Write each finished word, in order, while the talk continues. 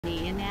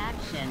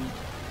tradition.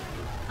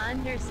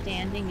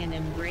 Understanding and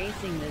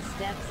embracing the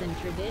steps and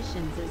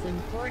traditions is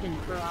important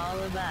for all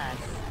of us.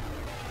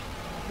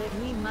 But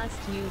we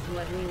must use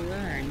what we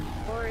learn,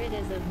 or it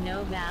is of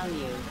no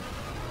value.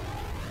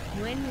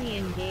 When we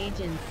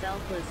engage in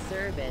selfless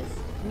service,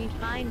 we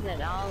find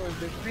that all of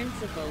the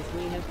principles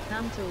we have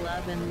come to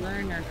love and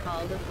learn are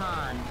called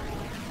upon.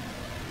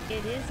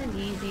 It isn't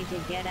easy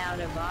to get out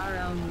of our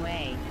own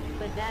way,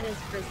 but that is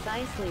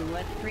precisely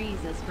what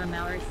frees us from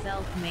our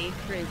self-made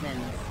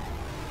prisons.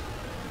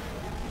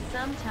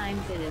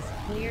 Sometimes it is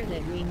clear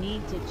that we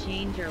need to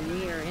change or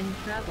we are in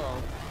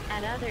trouble.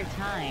 At other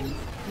times,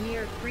 we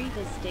are free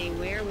to stay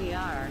where we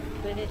are,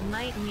 but it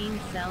might mean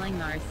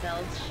selling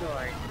ourselves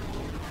short.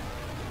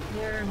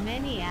 There are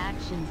many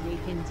actions we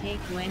can take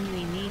when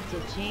we need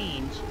to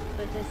change,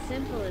 but the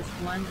simplest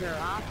ones are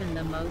often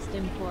the most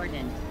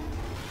important.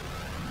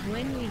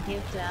 When we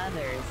give to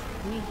others,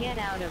 we get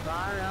out of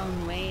our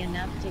own way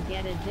enough to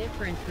get a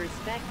different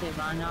perspective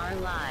on our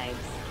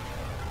lives.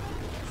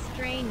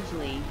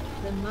 Strangely,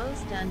 the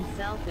most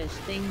unselfish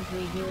things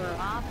we do are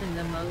often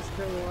the most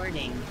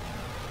rewarding.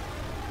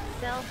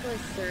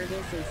 Selfless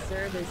service is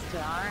service to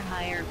our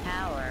higher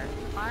power,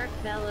 our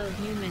fellow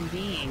human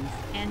beings,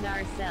 and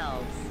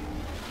ourselves.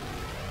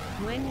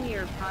 When we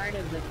are part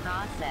of the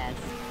process,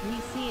 we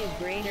see a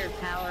greater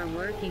power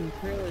working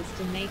through us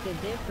to make a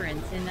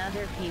difference in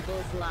other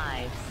people's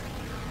lives.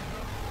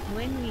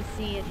 When we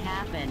see it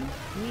happen,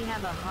 we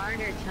have a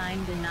harder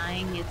time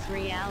denying its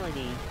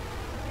reality.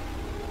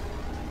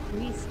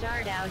 We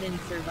start out in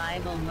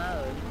survival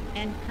mode,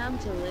 and come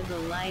to live a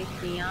life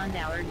beyond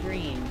our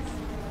dreams.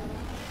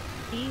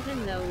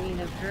 Even though we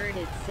have heard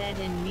it said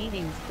in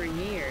meetings for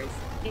years,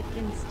 it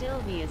can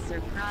still be a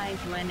surprise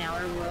when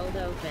our world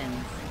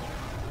opens.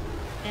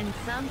 And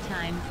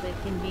sometimes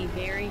that can be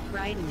very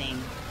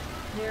frightening.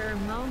 There are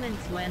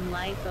moments when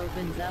life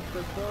opens up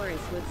before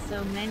us with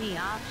so many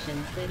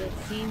options that it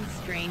seems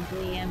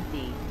strangely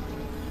empty.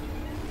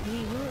 We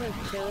who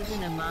have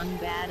chosen among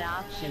bad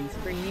options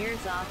for years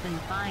often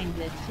find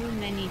that too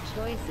many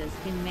choices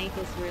can make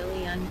us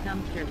really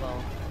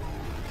uncomfortable.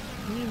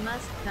 We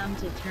must come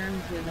to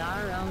terms with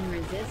our own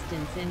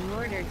resistance in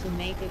order to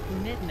make a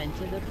commitment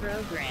to the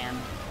program.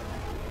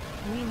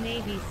 We may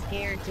be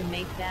scared to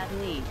make that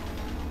leap.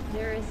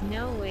 There is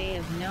no way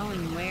of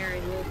knowing where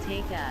it will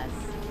take us.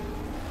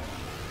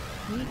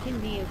 We can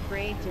be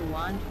afraid to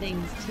want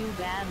things too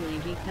badly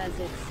because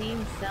it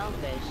seems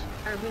selfish,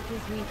 or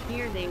because we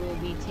fear they will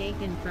be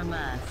taken from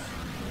us.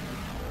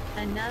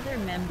 Another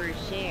member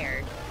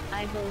shared,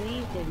 "I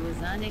believed it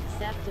was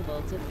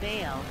unacceptable to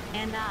fail,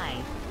 and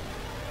I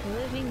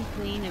living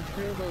clean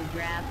approval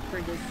draft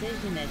for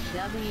decision at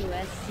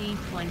WSC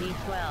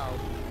 2012.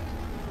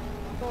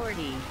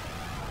 40.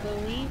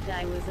 Believed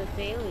I was a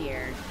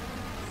failure.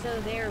 So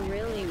there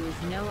really was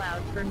no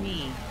out for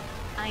me.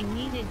 I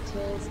needed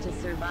tools to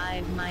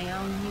survive my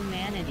own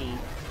humanity.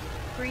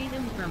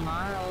 Freedom from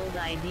our old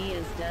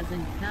ideas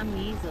doesn't come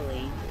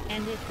easily,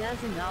 and it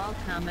doesn't all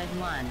come at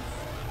once.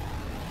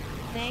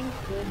 Thank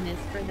goodness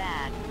for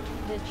that.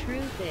 The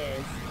truth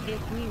is,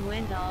 if we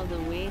went all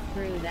the way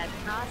through that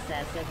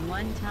process at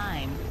one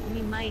time,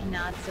 we might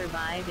not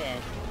survive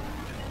it.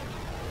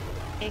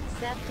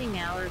 Accepting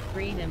our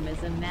freedom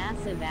is a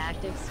massive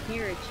act of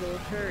spiritual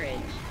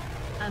courage."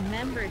 A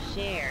member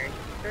shared,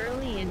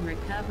 "Early in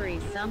recovery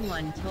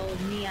someone told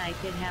me I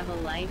could have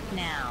a life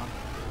now.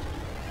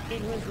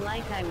 It was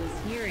like I was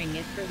hearing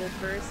it for the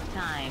first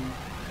time.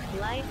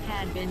 Life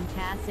had been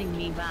passing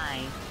me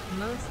by,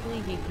 mostly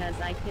because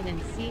I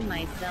couldn't see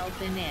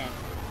myself in it.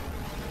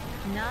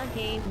 Na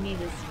gave me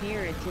the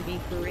spirit to be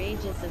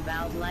courageous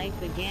about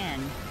life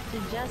again, to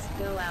just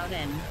go out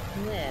and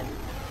live."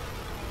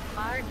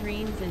 Our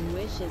dreams and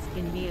wishes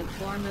can be a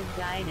form of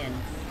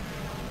guidance.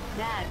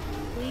 That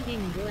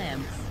fleeting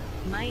glimpse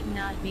might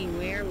not be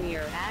where we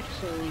are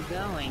actually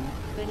going,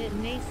 but it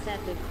may set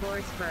the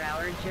course for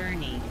our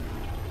journey.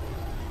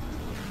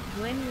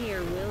 When we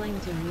are willing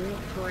to move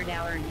toward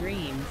our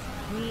dreams,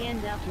 we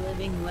end up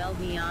living well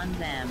beyond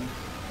them.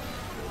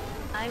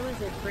 "I was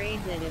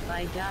afraid that if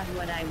I got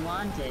what I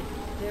wanted,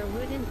 there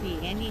wouldn't be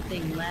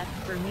anything left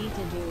for me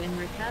to do in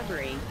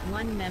recovery,"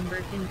 one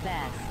member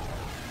confessed.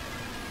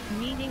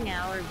 Meeting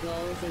our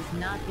goals is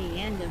not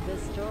the end of the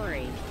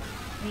story.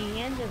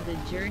 The end of the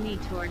journey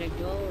toward a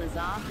goal is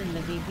often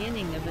the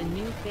beginning of a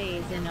new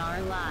phase in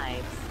our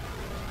lives.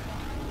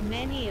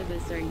 Many of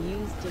us are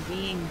used to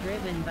being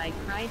driven by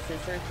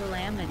crisis or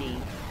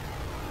calamity.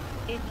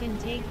 It can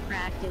take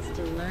practice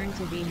to learn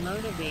to be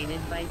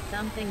motivated by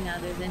something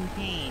other than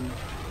pain.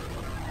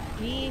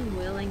 Being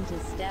willing to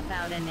step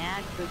out and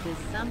act because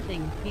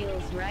something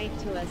feels right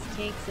to us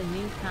takes a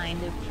new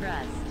kind of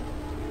trust.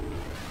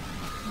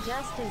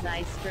 Just as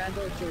I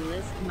struggled to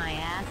list my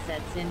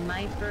assets in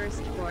my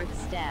first fourth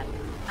step,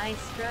 I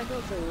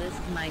struggle to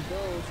list my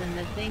goals and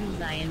the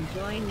things I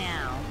enjoy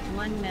now,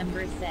 one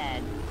member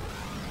said.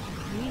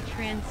 We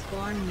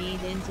transform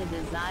need into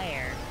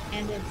desire,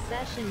 and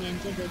obsession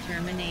into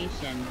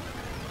determination.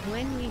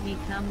 When we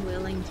become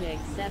willing to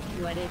accept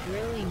what it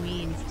really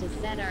means to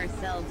set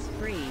ourselves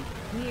free,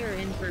 we are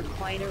in for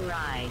quite a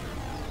ride.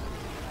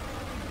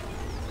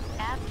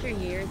 After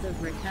years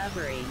of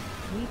recovery,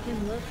 we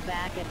can look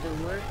back at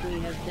the work we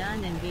have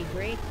done and be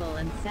grateful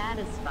and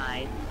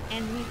satisfied,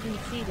 and we can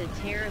see the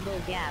terrible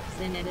gaps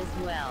in it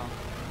as well.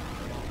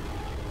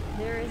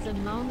 There is a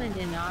moment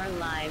in our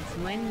lives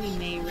when we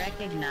may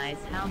recognize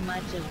how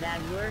much of that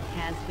work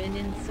has been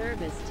in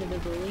service to the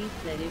belief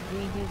that if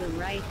we do the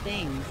right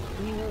things,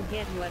 we will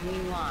get what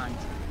we want.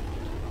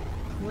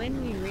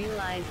 When we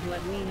realize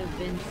what we have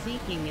been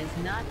seeking is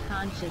not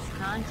conscious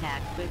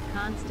contact but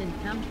constant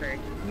comfort,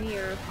 we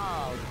are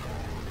appalled.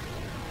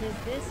 Does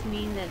this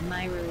mean that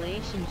my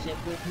relationship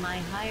with my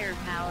higher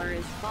power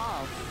is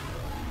false?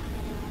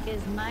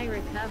 Is my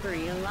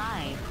recovery a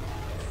lie?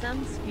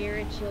 Some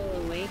spiritual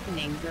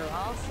awakenings are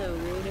also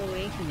rude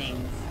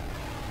awakenings.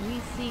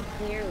 We see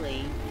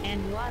clearly,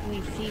 and what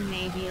we see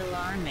may be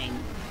alarming.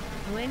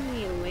 When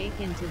we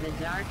awaken to the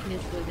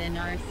darkness within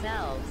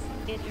ourselves,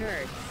 it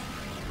hurts.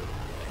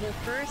 The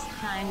first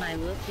time I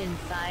looked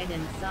inside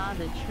and saw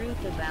the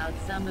truth about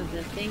some of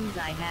the things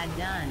I had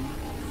done,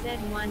 said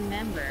one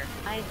member,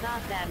 I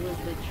thought that was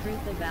the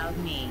truth about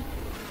me.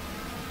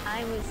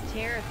 I was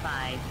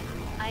terrified.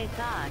 I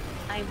thought,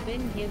 I've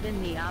been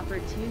given the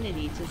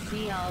opportunity to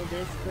see all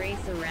this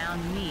grace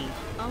around me,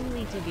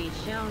 only to be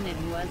shown it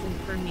wasn't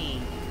for me.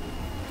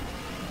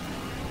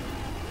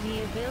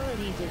 The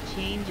ability to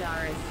change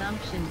our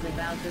assumptions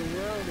about the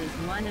world is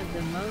one of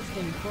the most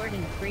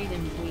important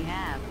freedoms we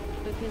have,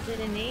 because it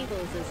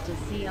enables us to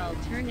see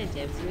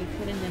alternatives we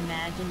couldn't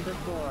imagine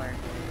before.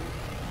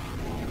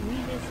 We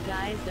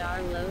disguised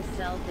our low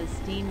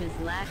self-esteem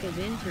as lack of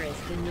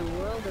interest in the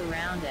world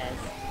around us,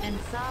 and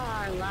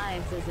saw our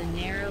lives as a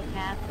narrow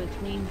path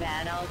between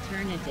bad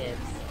alternatives.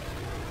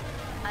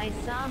 I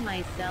saw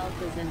myself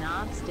as an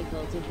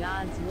obstacle to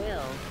God's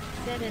will,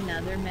 said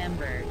another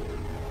member.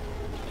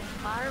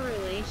 Our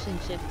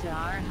relationship to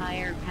our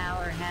higher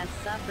power has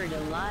suffered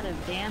a lot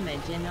of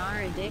damage in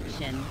our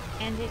addiction,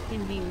 and it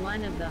can be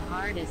one of the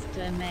hardest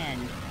to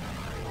amend.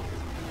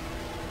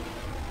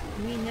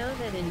 We know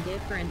that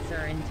indifference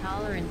or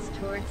intolerance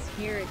towards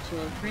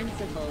spiritual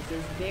principles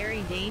is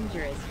very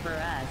dangerous for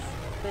us,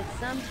 but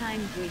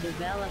sometimes we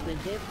develop a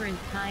different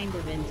kind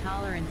of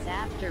intolerance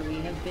after we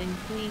have been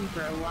clean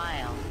for a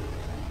while.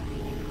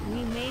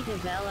 We may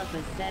develop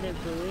a set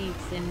of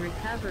beliefs in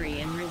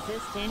recovery and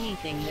resist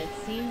anything that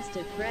seems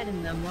to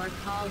threaten them or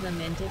call them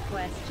into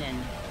question.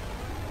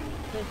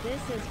 But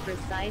this is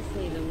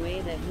precisely the way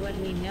that what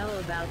we know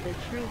about the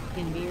truth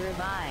can be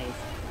revised.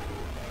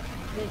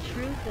 The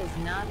truth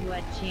is not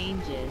what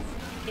changes,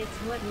 it's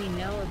what we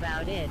know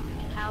about it,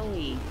 how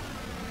we.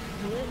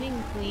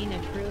 Living Clean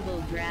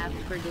Approval Draft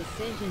for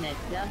Decision at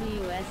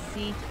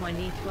WSC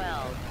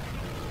 2012.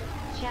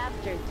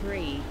 Chapter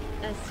 3,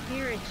 A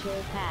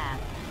Spiritual Path.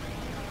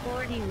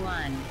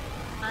 41.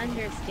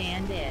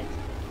 Understand it.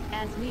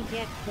 As we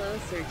get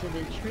closer to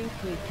the truth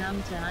we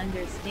come to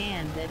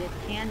understand that it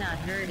cannot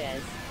hurt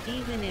us,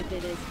 even if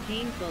it is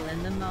painful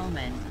in the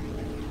moment.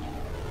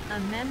 A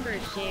member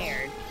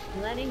shared,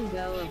 letting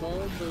go of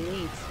old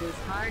beliefs was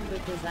hard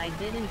because I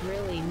didn't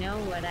really know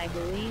what I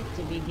believed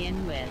to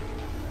begin with.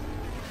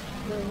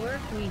 The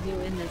work we do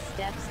in the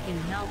steps can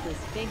help us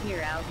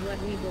figure out what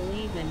we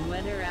believe and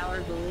whether our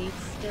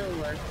beliefs still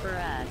work for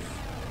us.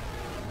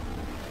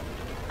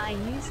 I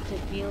used to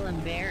feel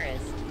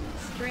embarrassed,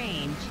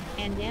 strange,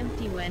 and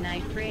empty when I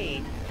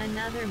prayed,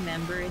 another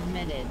member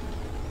admitted.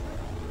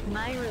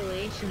 My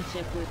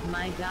relationship with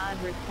my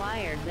God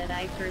required that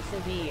I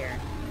persevere.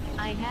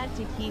 I had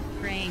to keep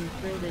praying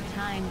through the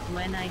times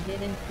when I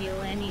didn't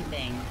feel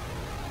anything.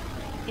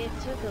 It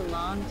took a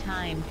long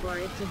time for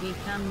it to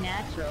become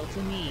natural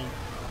to me.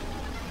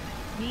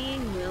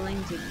 Being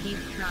willing to keep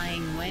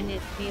trying when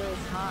it feels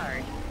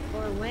hard,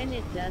 or when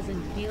it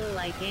doesn't feel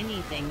like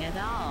anything at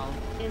all,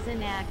 is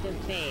an act of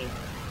faith.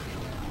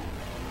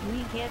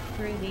 We get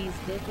through these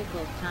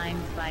difficult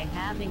times by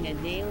having a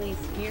daily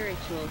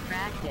spiritual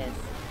practice.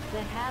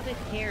 The habit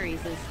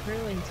carries us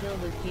through until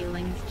the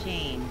feelings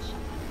change.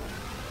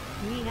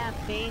 We have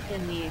faith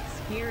in the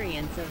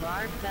experience of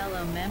our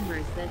fellow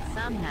members that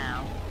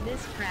somehow,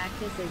 this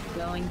practice is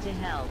going to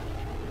help.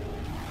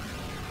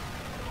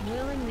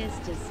 Willingness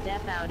to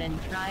step out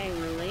and try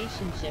a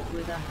relationship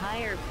with a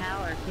higher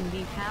power can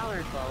be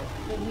powerful,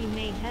 but we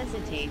may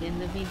hesitate in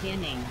the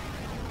beginning.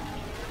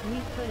 We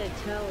put a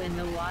toe in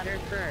the water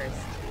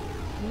first.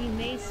 We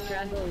may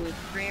struggle with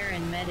prayer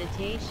and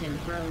meditation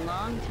for a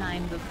long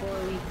time before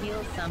we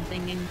feel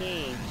something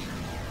engage.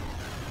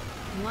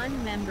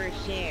 One member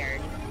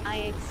shared, I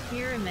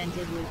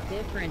experimented with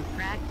different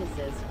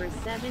practices for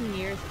 7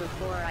 years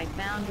before I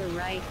found the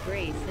right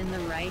grace in the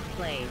right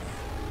place.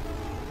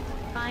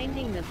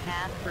 Finding the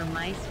path for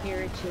my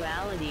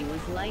spirituality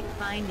was like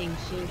finding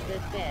shoes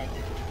that fit.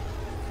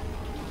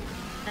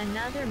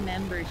 Another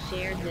member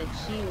shared that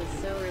she was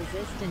so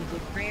resistant to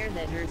prayer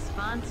that her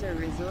sponsor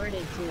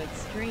resorted to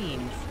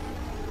extremes.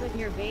 Put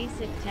your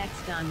basic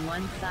text on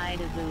one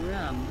side of the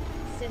room,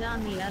 Sit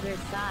on the other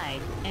side,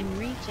 and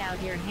reach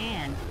out your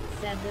hand,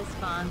 said the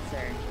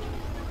sponsor.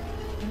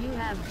 You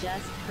have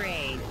just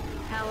prayed.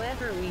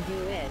 However we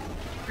do it,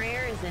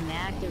 prayer is an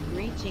act of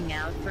reaching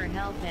out for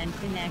help and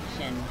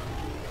connection.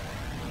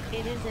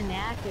 It is an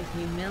act of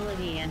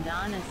humility and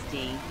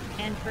honesty,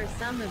 and for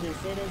some of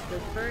us it is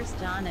the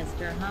first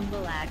honest or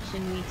humble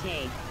action we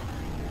take.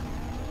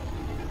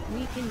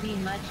 We can be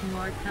much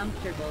more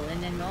comfortable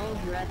in an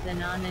old rut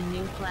than on a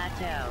new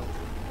plateau.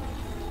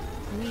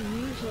 We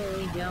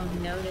usually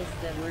don't notice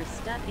that we're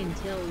stuck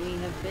until we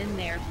have been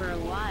there for a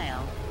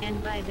while,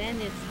 and by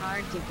then it's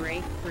hard to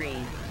break free.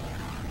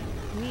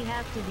 We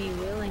have to be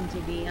willing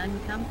to be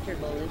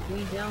uncomfortable if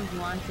we don't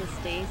want to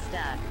stay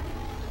stuck.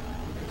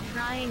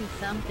 Trying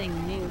something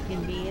new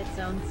can be its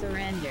own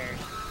surrender.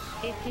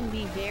 It can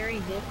be very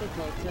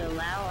difficult to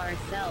allow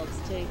ourselves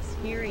to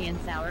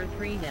experience our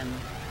freedom.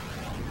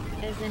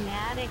 As an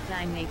addict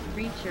I'm a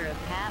creature of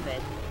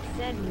habit,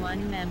 said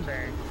one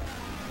member.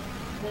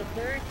 The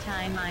third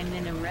time I'm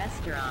in a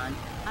restaurant,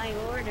 I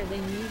order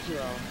than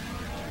usual.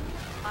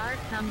 Our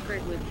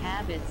comfort with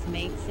habits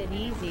makes it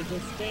easy to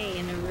stay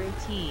in a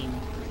routine.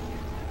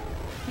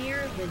 Fear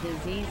of the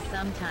disease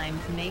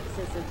sometimes makes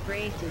us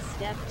afraid to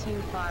step too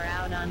far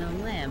out on a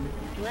limb,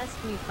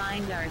 lest we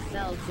find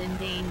ourselves in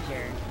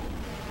danger.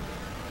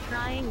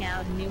 Trying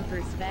out new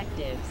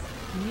perspectives,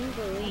 new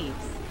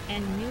beliefs,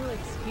 and new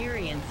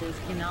experiences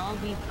can all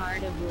be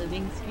part of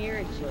living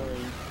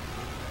spiritually.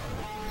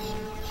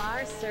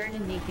 Our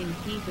certainty can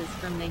keep us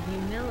from the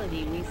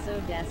humility we so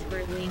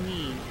desperately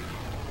need.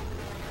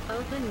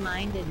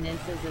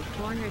 Open-mindedness is a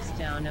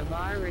cornerstone of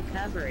our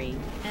recovery,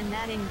 and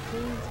that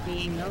includes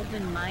being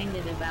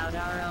open-minded about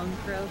our own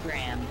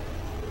program.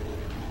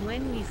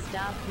 When we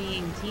stop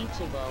being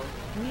teachable,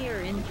 we are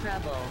in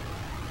trouble.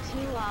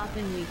 Too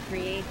often we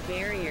create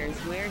barriers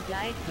where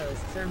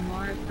guideposts are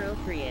more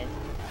appropriate.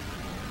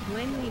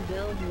 When we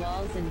build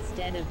walls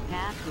instead of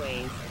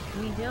pathways,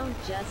 we don't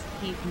just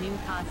keep new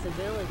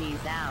possibilities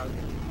out,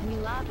 we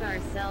lock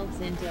ourselves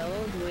into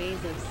old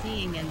ways of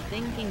seeing and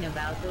thinking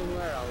about the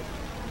world.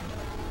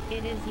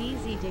 It is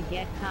easy to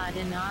get caught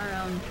in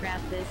our own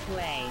trap this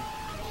way.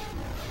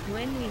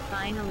 When we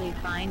finally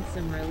find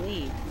some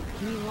relief,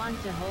 we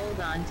want to hold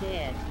on to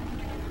it.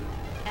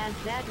 As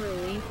that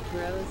relief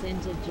grows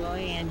into joy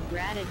and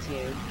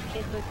gratitude,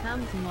 it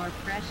becomes more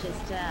precious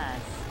to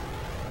us.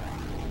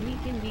 We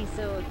can be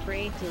so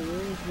afraid to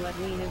lose what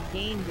we have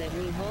gained that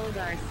we hold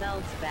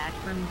ourselves back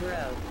from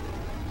growth.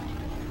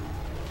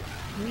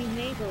 We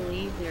may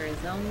believe there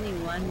is only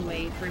one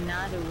way for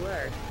Na to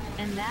work,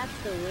 and that's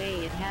the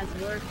way it has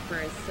worked for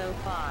us so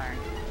far.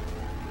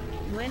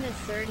 When a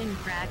certain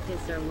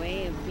practice or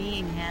way of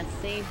being has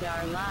saved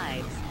our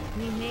lives,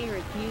 we may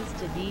refuse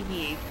to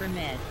deviate from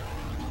it.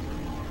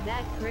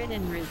 That grit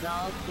and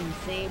resolve can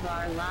save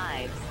our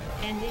lives,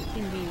 and it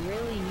can be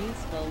really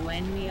useful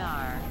when we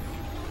are.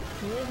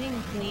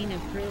 Living Clean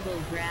Approval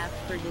Draft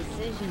for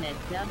Decision at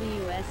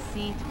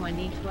WSC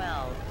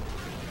 2012.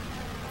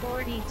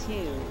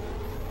 42.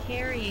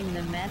 Carrying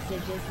the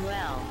message as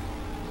well.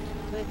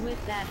 But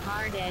with that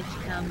hard edge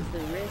comes the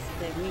risk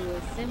that we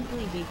will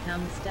simply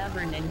become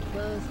stubborn and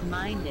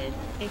closed-minded,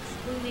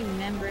 excluding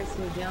members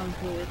who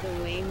don't do it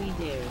the way we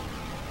do.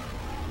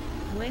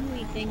 When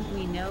we think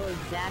we know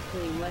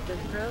exactly what the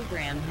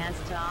program has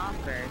to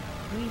offer,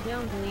 we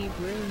don't leave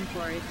room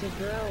for it to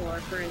grow or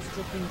for us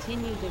to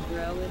continue to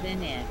grow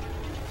within it.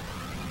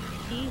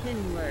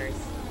 Even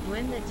worse,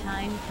 when the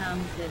time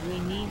comes that we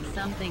need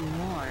something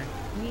more,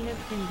 we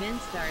have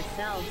convinced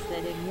ourselves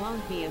that it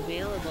won't be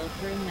available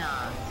through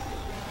Na.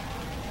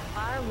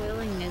 Our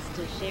willingness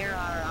to share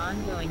our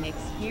ongoing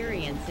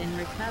experience in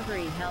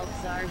recovery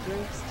helps our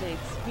groups to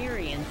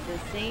experience the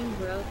same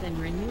growth and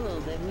renewal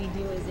that we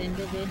do as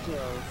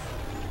individuals.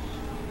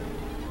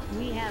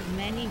 We have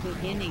many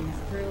beginnings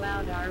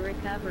throughout our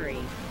recovery.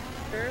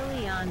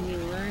 Early on we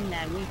learn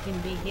that we can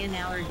begin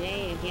our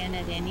day again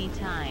at any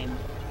time.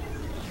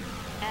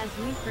 As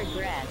we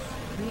progress,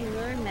 we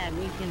learn that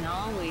we can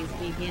always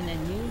begin a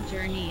new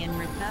journey in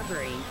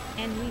recovery,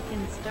 and we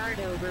can start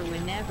over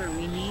whenever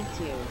we need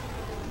to.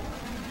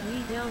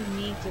 We don't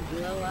need to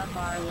blow up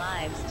our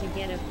lives to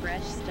get a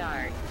fresh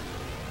start.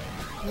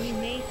 We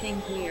may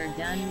think we are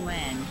done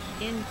when,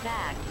 in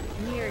fact,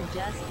 we are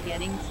just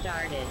getting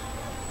started.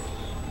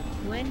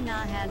 When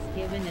Na has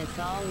given us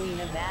all we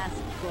have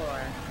asked for,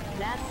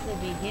 that's the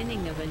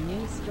beginning of a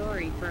new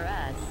story for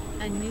us,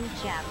 a new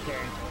chapter.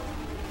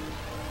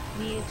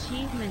 The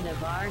achievement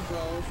of our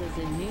goals is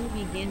a new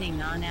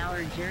beginning on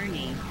our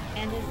journey,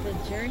 and as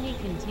the journey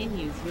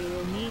continues we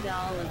will need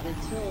all of the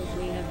tools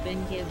we have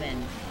been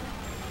given.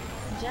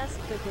 Just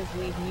because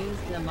we've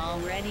used them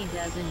already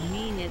doesn't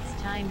mean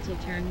it's time to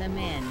turn them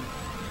in.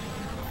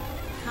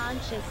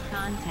 Conscious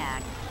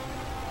contact.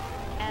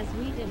 As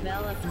we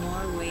develop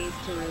more ways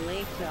to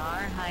relate to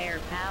our higher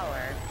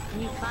power,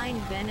 we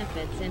find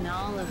benefits in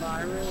all of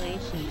our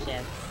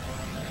relationships.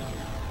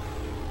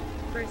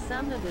 For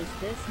some of us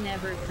this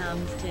never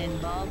comes to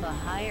involve a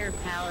higher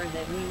power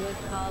that we would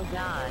call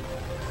God.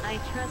 I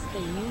trust the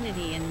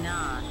unity in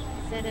Na,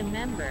 said a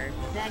member,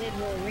 that it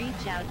will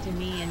reach out to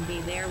me and be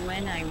there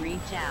when I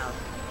reach out.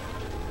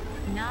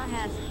 Na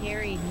has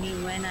carried me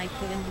when I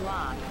couldn't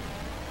walk.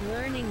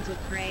 Learning to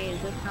pray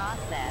is a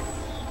process.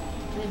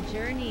 The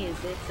journey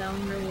is its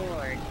own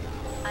reward.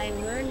 I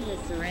learned the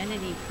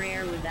serenity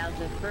prayer without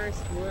the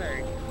first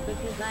word,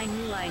 because I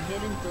knew I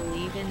didn't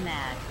believe in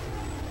that.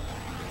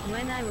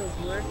 When I was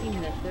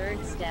working the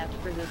third step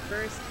for the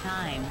first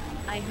time,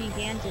 I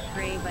began to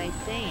pray by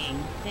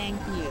saying, "Thank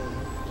you."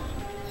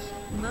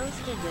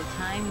 Most of the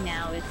time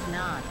now it's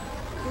not,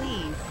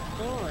 "Please,"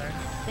 or,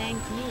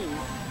 "Thank you,"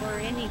 or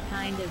any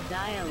kind of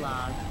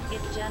dialogue,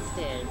 it just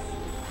is.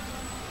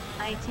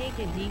 I take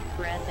a deep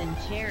breath and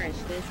cherish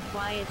this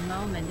quiet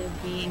moment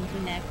of being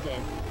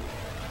connected.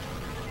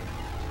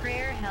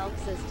 Prayer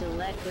helps us to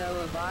let go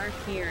of our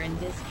fear and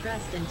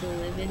distrust and to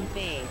live in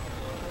faith.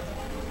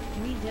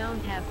 We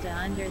don't have to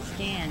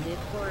understand it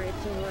for it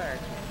to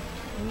work.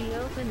 We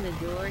open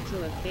the door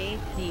to a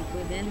faith deep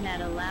within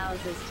that allows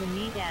us to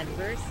meet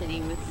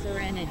adversity with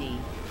serenity.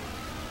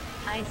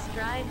 I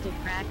strive to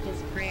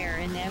practice prayer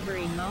in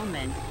every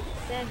moment,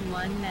 said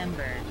one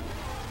member.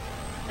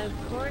 Of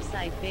course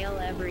I fail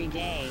every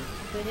day,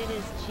 but it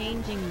is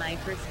changing my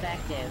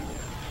perspective.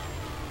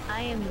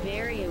 I am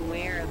very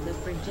aware of the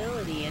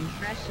fragility and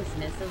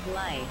preciousness of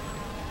life.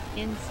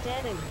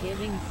 Instead of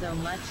giving so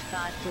much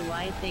thought to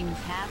why things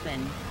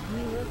happen,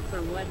 we look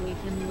for what we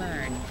can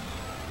learn.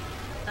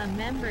 A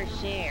member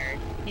shared,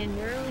 "In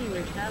early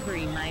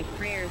recovery my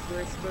prayers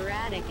were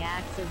sporadic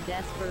acts of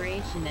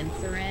desperation and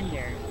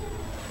surrender.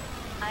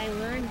 I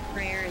learned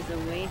prayer as a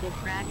way to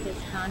practice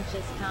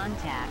conscious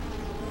contact.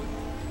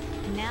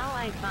 Now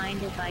I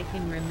find if I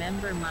can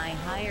remember my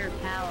higher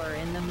power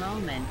in the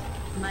moment,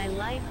 my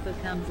life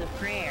becomes a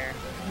prayer,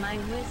 my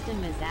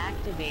wisdom is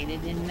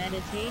activated in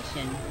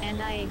meditation,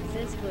 and I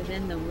exist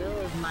within the will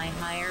of my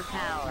higher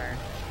power.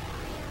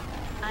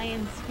 I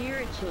am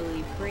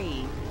spiritually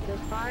free, the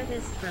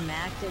farthest from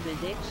active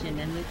addiction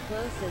and the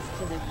closest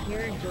to the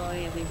pure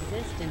joy of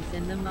existence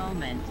in the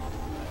moment."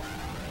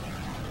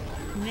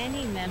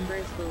 Many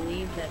members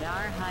believe that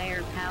our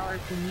higher power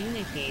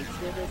communicates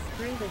with us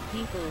through the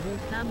people who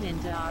come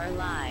into our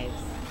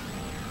lives.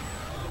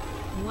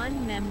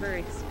 One member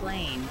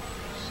explained,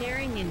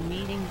 "Sharing in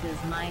meetings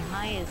is my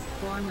highest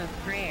form of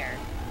prayer,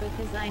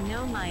 because I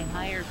know my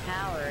higher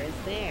power is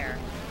there,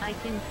 I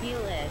can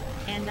feel it,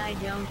 and I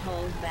don't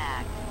hold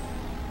back.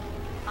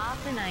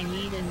 Often I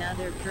need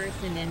another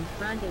person in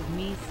front of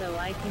me so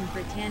I can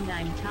pretend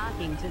I'm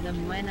talking to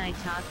them when I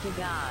talk to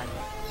God.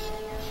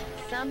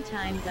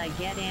 Sometimes I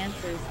get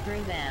answers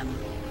through them.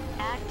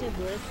 Active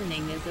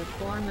listening is a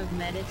form of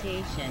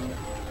meditation.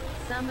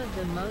 Some of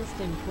the most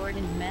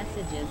important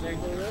messages are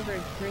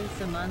delivered through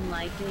some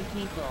unlikely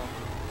people.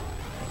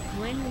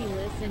 When we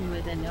listen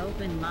with an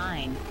open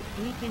mind,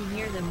 we can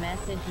hear the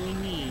message we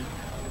need."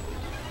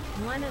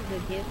 One of the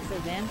gifts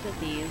of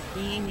empathy is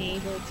being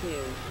able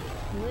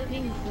to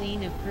Living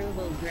Clean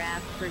Approval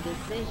Draft for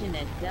Decision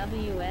at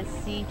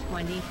WSC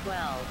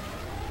 2012.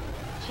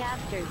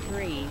 Chapter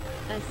 3,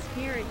 A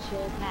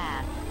Spiritual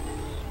Path.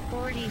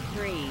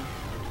 43.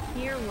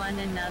 Hear one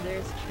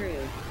another's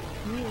truth.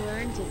 We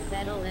learn to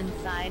settle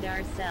inside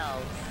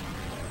ourselves.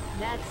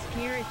 That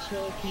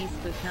spiritual peace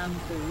becomes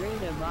the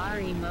root of our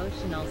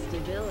emotional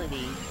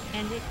stability,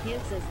 and it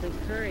gives us the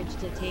courage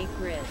to take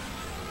risks.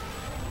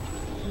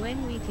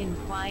 When we can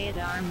quiet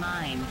our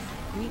minds,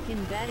 we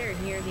can better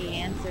hear the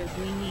answers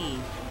we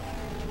need.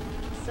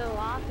 So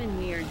often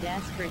we are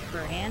desperate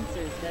for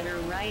answers that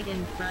are right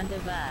in front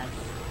of us.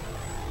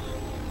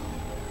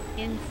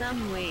 In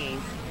some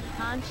ways,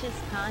 conscious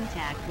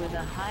contact with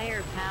a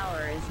higher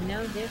power is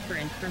no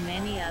different from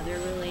any other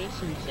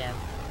relationship.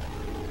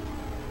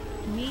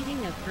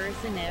 Meeting a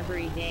person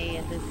every day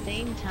at the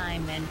same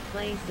time and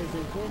place is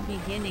a good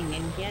beginning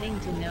in getting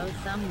to know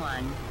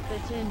someone,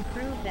 but to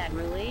improve that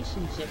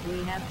relationship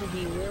we have to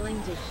be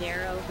willing to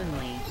share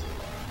openly.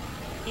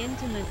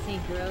 Intimacy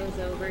grows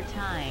over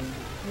time.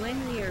 When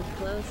we are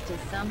close to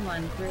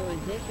someone through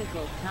a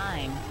difficult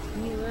time,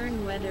 we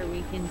learn whether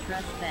we can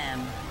trust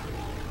them.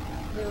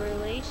 The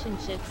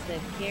relationships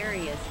that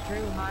carry us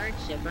through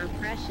hardship are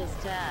precious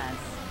to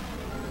us.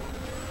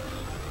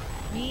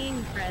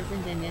 Being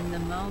present and in the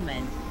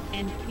moment,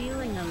 and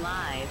feeling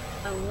alive,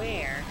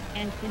 aware,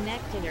 and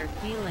connected are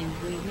feelings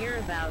we hear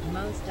about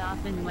most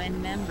often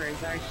when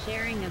members are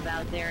sharing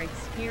about their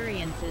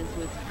experiences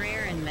with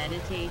prayer and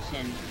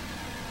meditation.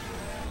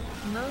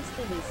 Most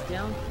of us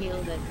don't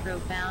feel that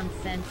profound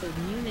sense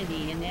of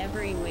unity in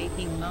every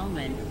waking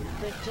moment,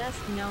 but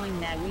just knowing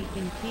that we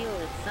can feel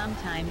it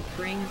sometimes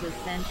brings a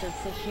sense of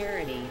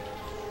security.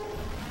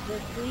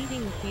 The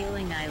fleeting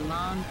feeling I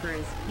long for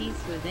is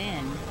peace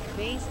within,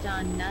 based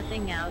on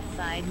nothing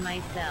outside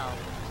myself.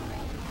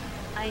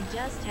 I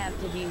just have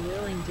to be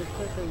willing to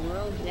put the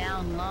world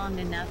down long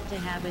enough to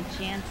have a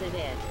chance at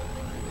it.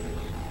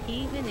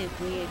 Even if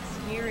we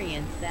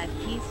experience that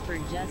peace for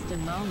just a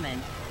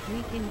moment,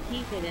 we can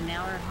keep it in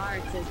our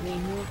hearts as we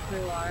move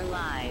through our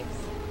lives.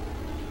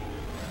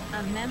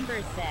 A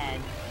member said,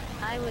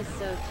 I was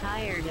so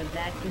tired of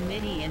that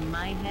committee in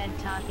my head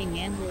talking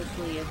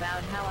endlessly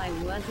about how I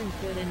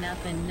wasn't good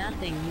enough and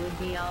nothing would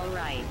be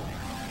alright.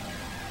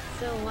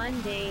 So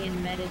one day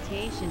in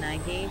meditation I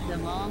gave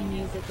them all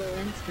musical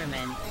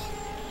instruments.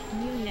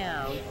 You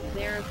know,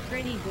 they're a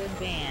pretty good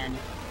band.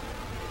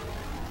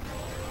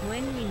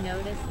 When we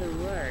notice the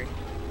word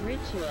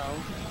ritual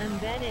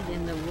embedded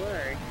in the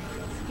word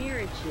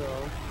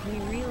spiritual, we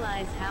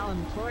realize how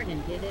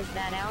important it is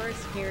that our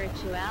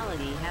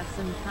spirituality have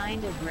some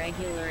kind of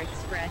regular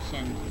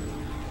expression.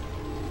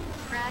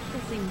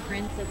 Practicing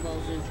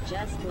principles is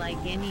just like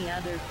any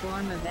other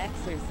form of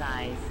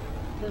exercise.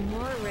 The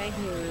more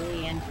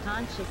regularly and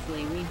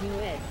consciously we do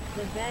it,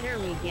 the better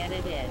we get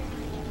at it.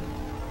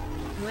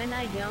 When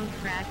I don't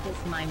practice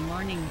my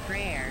morning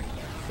prayer,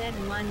 said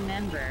one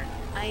member,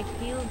 I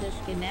feel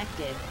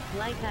disconnected,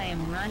 like I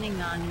am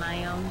running on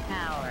my own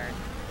power.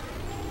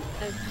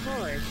 Of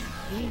course,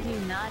 we do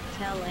not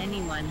tell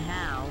anyone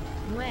how,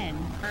 when,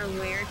 or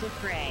where to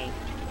pray.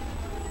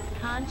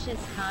 Conscious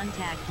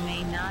contact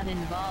may not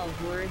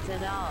involve words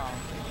at all,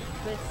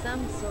 but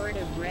some sort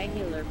of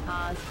regular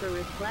pause for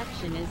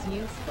reflection is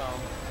useful.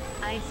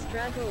 I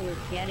struggle with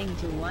getting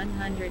to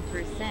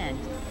 100%,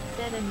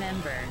 said a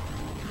member.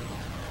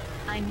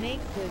 I make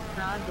good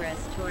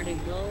progress toward a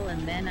goal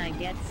and then I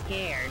get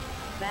scared,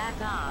 back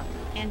off,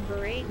 and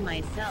berate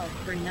myself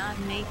for not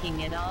making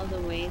it all the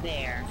way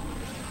there.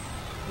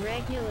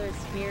 Regular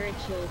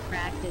spiritual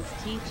practice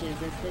teaches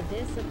us the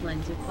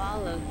discipline to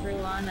follow through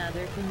on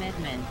other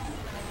commitments.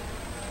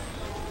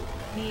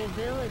 The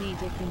ability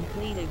to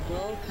complete a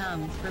goal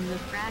comes from the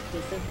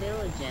practice of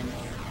diligence.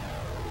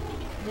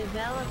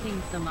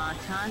 Developing some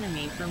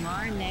autonomy from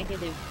our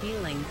negative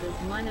feelings is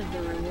one of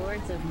the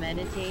rewards of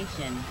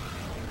meditation.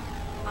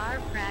 Our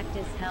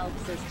practice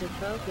helps us to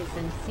focus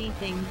and see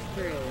things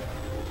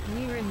through.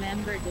 We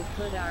remember to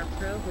put our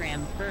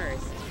program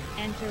first,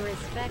 and to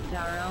respect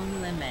our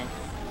own limits.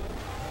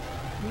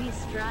 We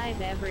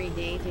strive every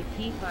day to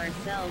keep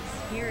ourselves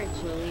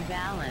spiritually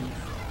balanced.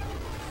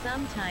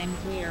 Sometimes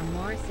we are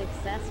more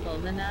successful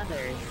than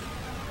others.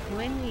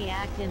 When we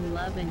act in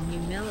love and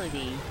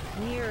humility,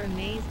 we are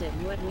amazed at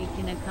what we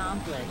can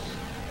accomplish.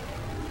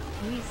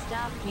 We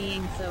stop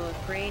being so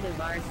afraid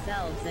of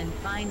ourselves and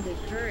find the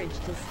courage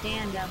to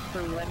stand up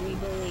for what we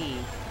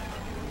believe.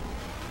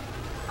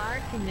 Our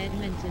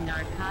commitment to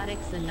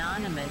Narcotics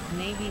Anonymous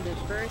may be the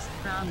first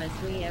promise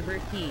we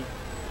ever keep.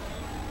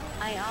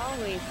 I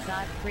always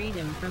sought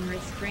freedom from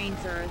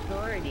restraints or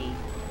authority.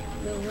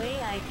 The way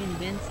I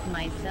convinced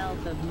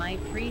myself of my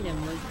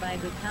freedom was by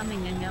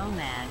becoming a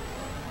nomad.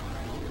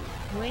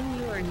 When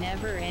you are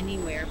never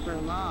anywhere for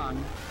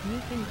long,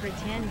 you can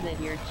pretend that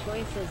your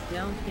choices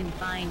don't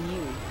confine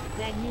you,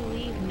 that you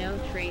leave no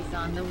trace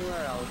on the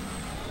world.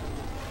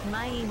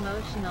 My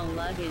emotional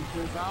luggage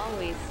was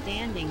always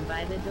standing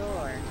by the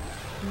door.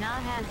 Na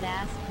has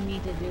asked me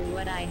to do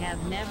what I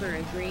have never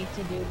agreed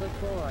to do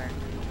before.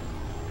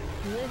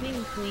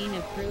 Living Clean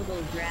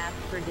Approval Draft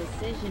for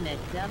Decision at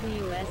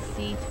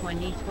WSC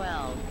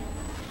 2012.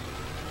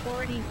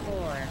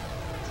 44.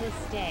 To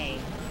stay,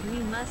 we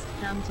must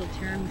come to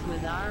terms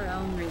with our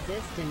own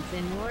resistance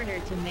in order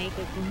to make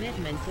a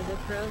commitment to the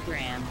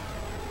program.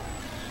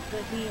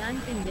 But the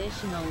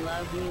unconditional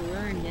love we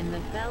learned in the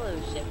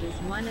fellowship is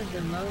one of the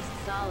most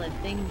solid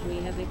things we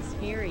have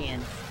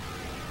experienced.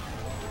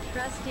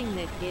 Trusting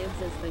that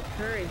gives us the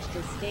courage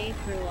to stay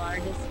through our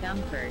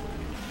discomfort.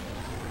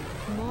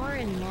 More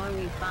and more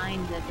we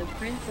find that the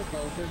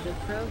principles of the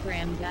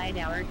program guide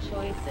our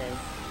choices.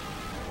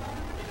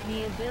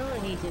 The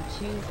ability to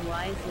choose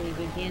wisely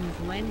begins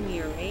when we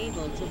are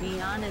able to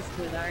be honest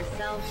with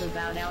ourselves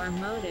about our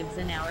motives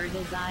and our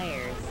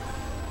desires.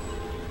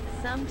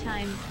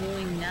 Sometimes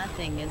doing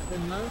nothing is the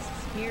most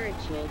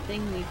spiritual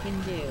thing we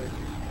can do.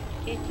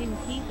 It can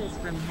keep us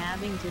from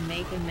having to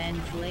make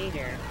amends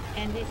later,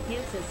 and it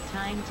gives us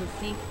time to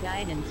seek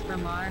guidance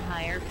from our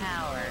higher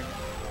power.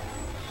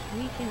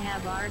 We can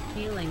have our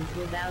feelings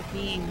without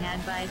being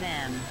had by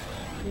them.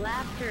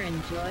 Laughter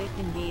and joy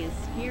can be as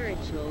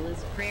spiritual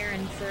as prayer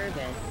and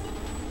service.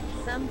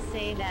 Some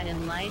say that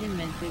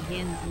enlightenment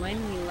begins when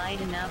we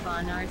lighten up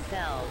on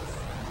ourselves.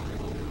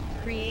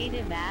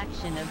 Creative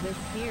action of the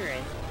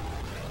spirit.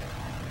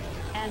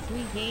 As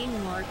we gain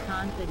more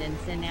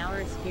confidence in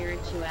our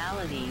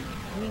spirituality,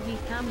 we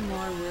become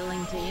more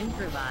willing to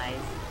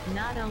improvise,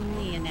 not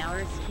only in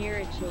our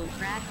spiritual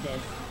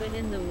practice, but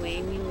in the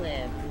way we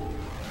live.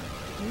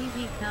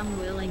 We become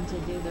willing to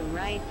do the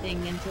right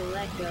thing and to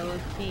let go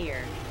of fear.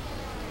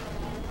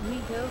 We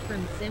go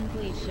from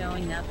simply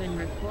showing up and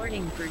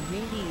reporting for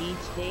duty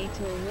each day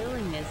to a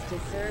willingness to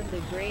serve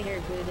the greater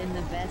good in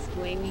the best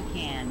way we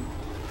can.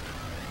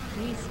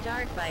 We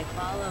start by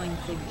following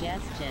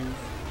suggestions,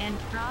 and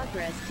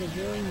progress to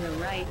doing the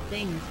right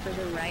things for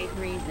the right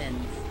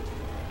reasons.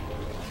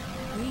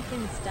 We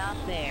can stop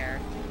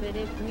there, but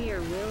if we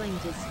are willing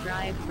to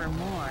strive for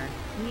more,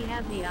 we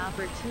have the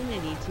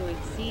opportunity to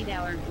exceed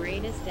our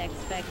greatest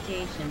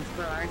expectations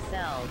for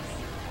ourselves.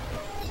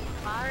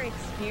 Our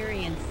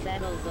experience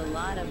settles a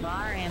lot of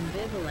our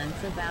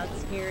ambivalence about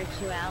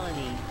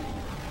spirituality.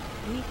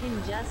 We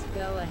can just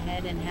go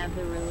ahead and have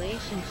the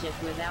relationship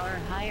with our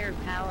higher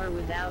power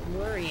without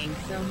worrying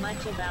so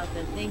much about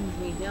the things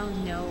we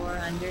don't know or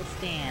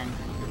understand.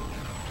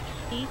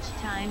 Each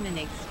time an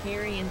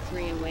experience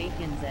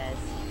reawakens us,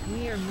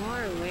 we are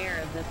more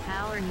aware of the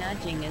power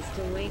nudging us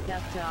to wake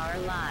up to our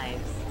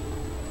lives.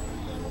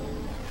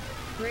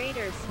 Great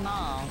or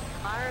small,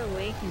 our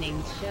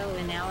awakenings show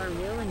in our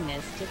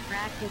willingness to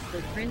practice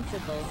the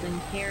principles and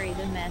carry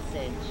the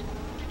message.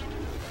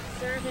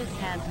 Service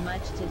has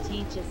much to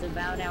teach us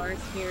about our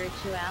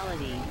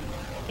spirituality.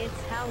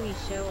 It's how we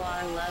show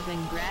our love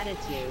and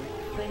gratitude,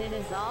 but it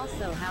is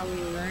also how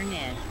we learn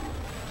it.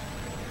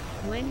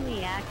 When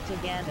we act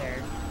together,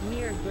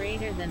 we are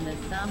greater than the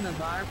sum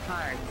of our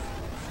parts,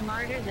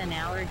 smarter than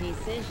our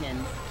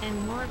decisions,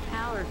 and more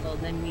powerful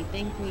than we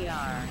think we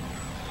are.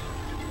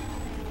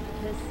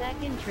 The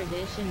second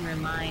tradition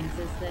reminds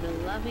us that a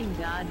loving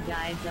God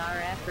guides our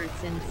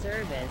efforts in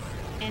service,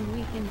 and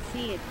we can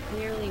see it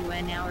clearly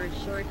when our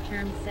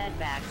short-term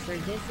setbacks or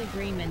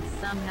disagreements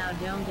somehow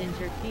don't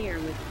interfere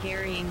with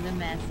carrying the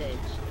message.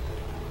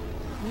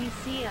 We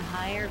see a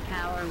higher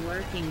power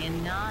working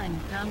in Na and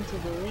come to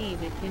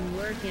believe it can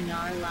work in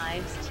our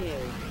lives too.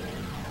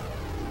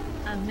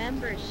 A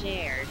member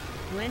shared,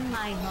 "When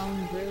my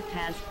home group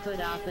has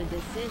put off a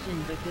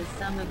decision because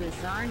some of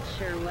us aren't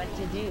sure what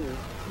to do,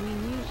 we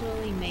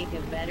usually make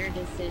a better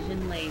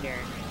decision later.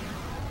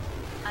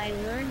 I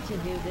learned to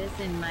do this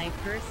in my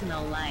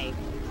personal life.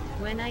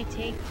 When I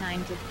take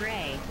time to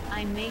pray,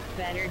 I make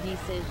better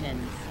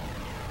decisions."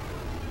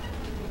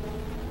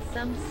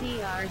 Some see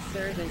our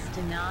service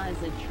to Na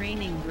as a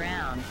training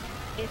ground.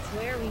 It's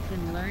where we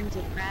can learn to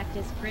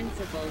practice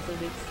principles of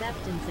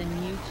acceptance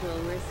and mutual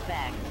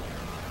respect.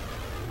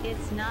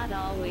 It's not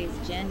always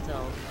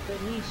gentle,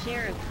 but we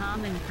share a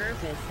common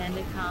purpose and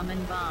a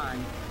common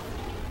bond.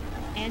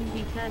 And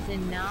because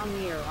in Na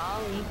we are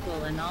all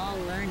equal and all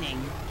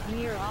learning,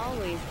 we are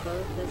always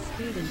both the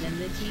student and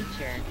the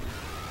teacher.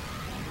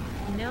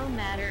 No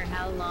matter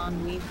how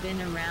long we've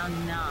been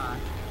around Na,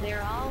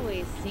 there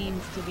always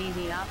seems to be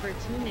the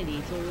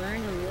opportunity to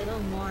learn a little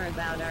more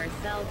about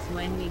ourselves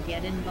when we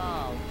get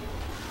involved.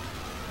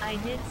 I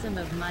did some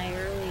of my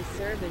early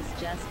service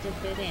just to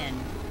fit in.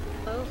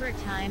 Over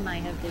time I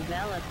have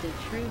developed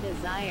a true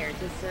desire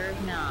to serve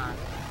Na.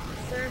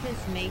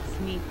 Service makes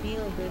me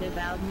feel good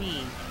about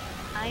me.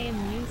 I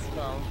am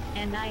useful,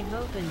 and I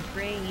hope and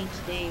pray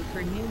each day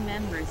for new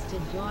members to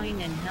join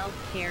and help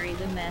carry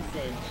the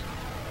message.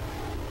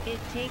 It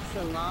takes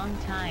a long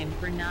time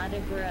for Na to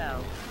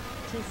grow.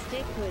 To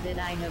stick with it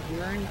I have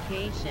learned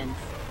patience,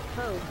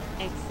 hope,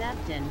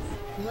 acceptance,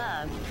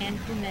 love,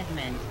 and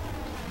commitment.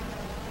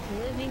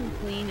 Living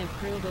Clean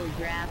Approval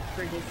Draft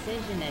for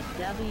Decision at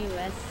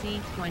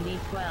WSC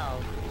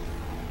 2012.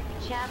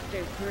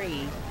 Chapter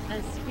 3,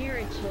 A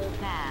Spiritual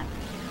Path.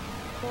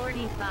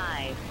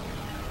 45.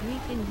 We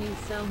can do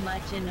so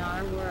much in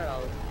our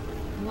world.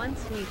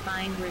 Once we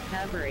find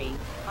recovery,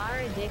 our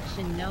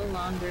addiction no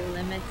longer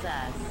limits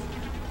us.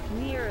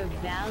 We are of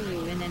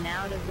value in and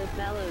out of the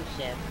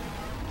fellowship.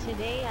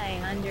 Today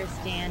I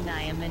understand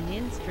I am an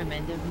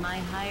instrument of my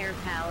higher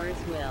power's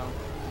will.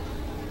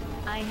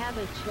 I have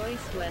a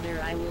choice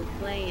whether I will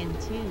play in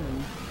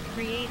tune,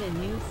 create a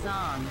new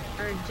song,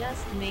 or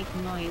just make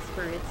noise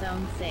for its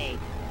own sake.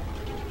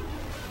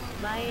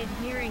 By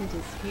adhering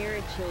to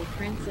spiritual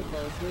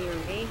principles we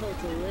are able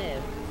to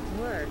live,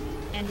 work,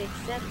 and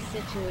accept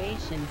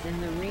situations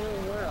in the real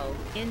world,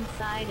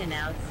 inside and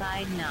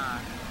outside Na.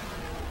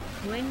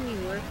 When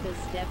we work the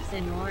steps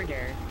in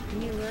order,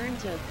 we learn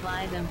to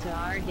apply them to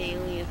our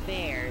daily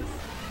affairs.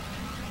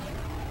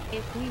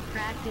 If we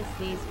practice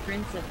these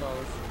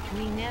principles,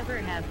 we never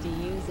have to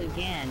use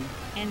again,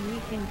 and we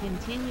can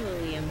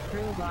continually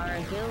improve our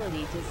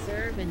ability to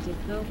serve and to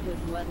cope with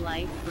what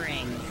life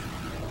brings.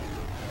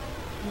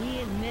 We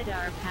admit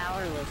our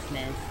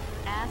powerlessness,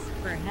 ask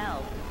for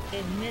help,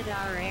 admit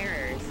our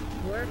errors,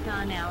 work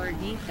on our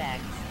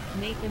defects,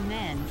 make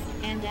amends,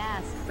 and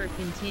ask for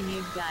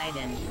continued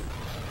guidance.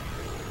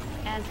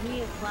 As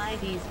we apply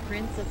these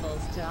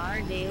principles to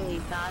our daily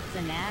thoughts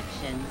and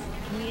actions,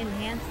 we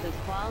enhance the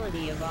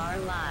quality of our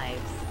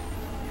lives.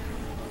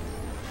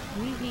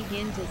 We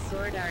begin to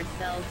sort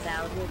ourselves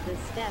out with the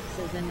steps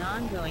as an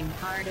ongoing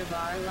part of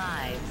our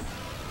lives.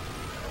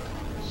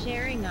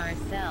 Sharing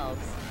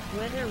ourselves,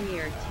 whether we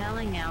are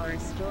telling our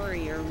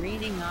story or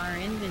reading our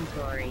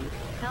inventory,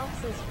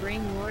 helps us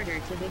bring order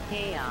to the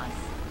chaos.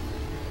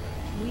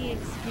 We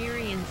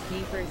experience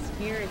deeper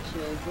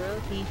spiritual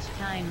growth each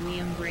time we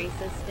embrace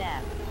a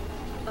step.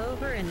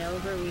 Over and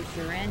over we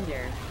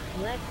surrender,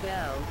 let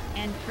go,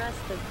 and trust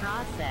the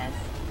process,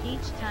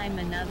 each time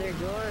another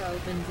door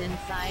opens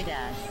inside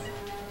us.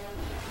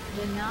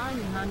 The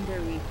gnawing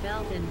hunger we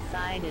felt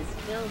inside is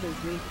filled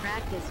as we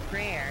practice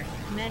prayer,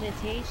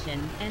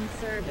 meditation, and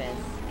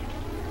service.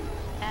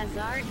 As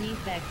our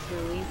defects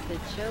release the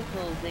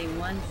chokehold they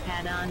once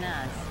had on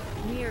us,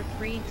 we are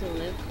free to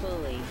live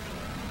fully.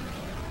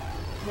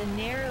 The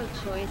narrow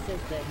choices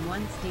that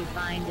once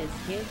defined us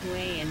give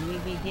way and we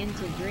begin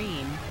to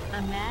dream,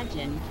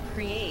 imagine,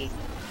 create,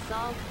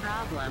 solve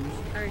problems,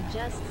 or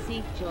just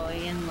seek joy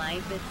in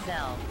life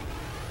itself.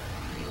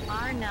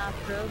 Our NA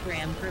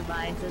program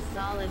provides a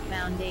solid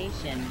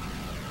foundation.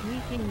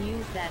 We can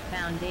use that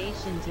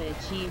foundation to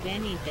achieve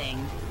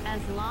anything,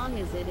 as long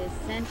as it is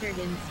centered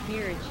in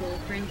spiritual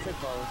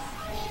principles.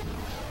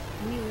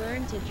 We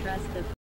learn to trust the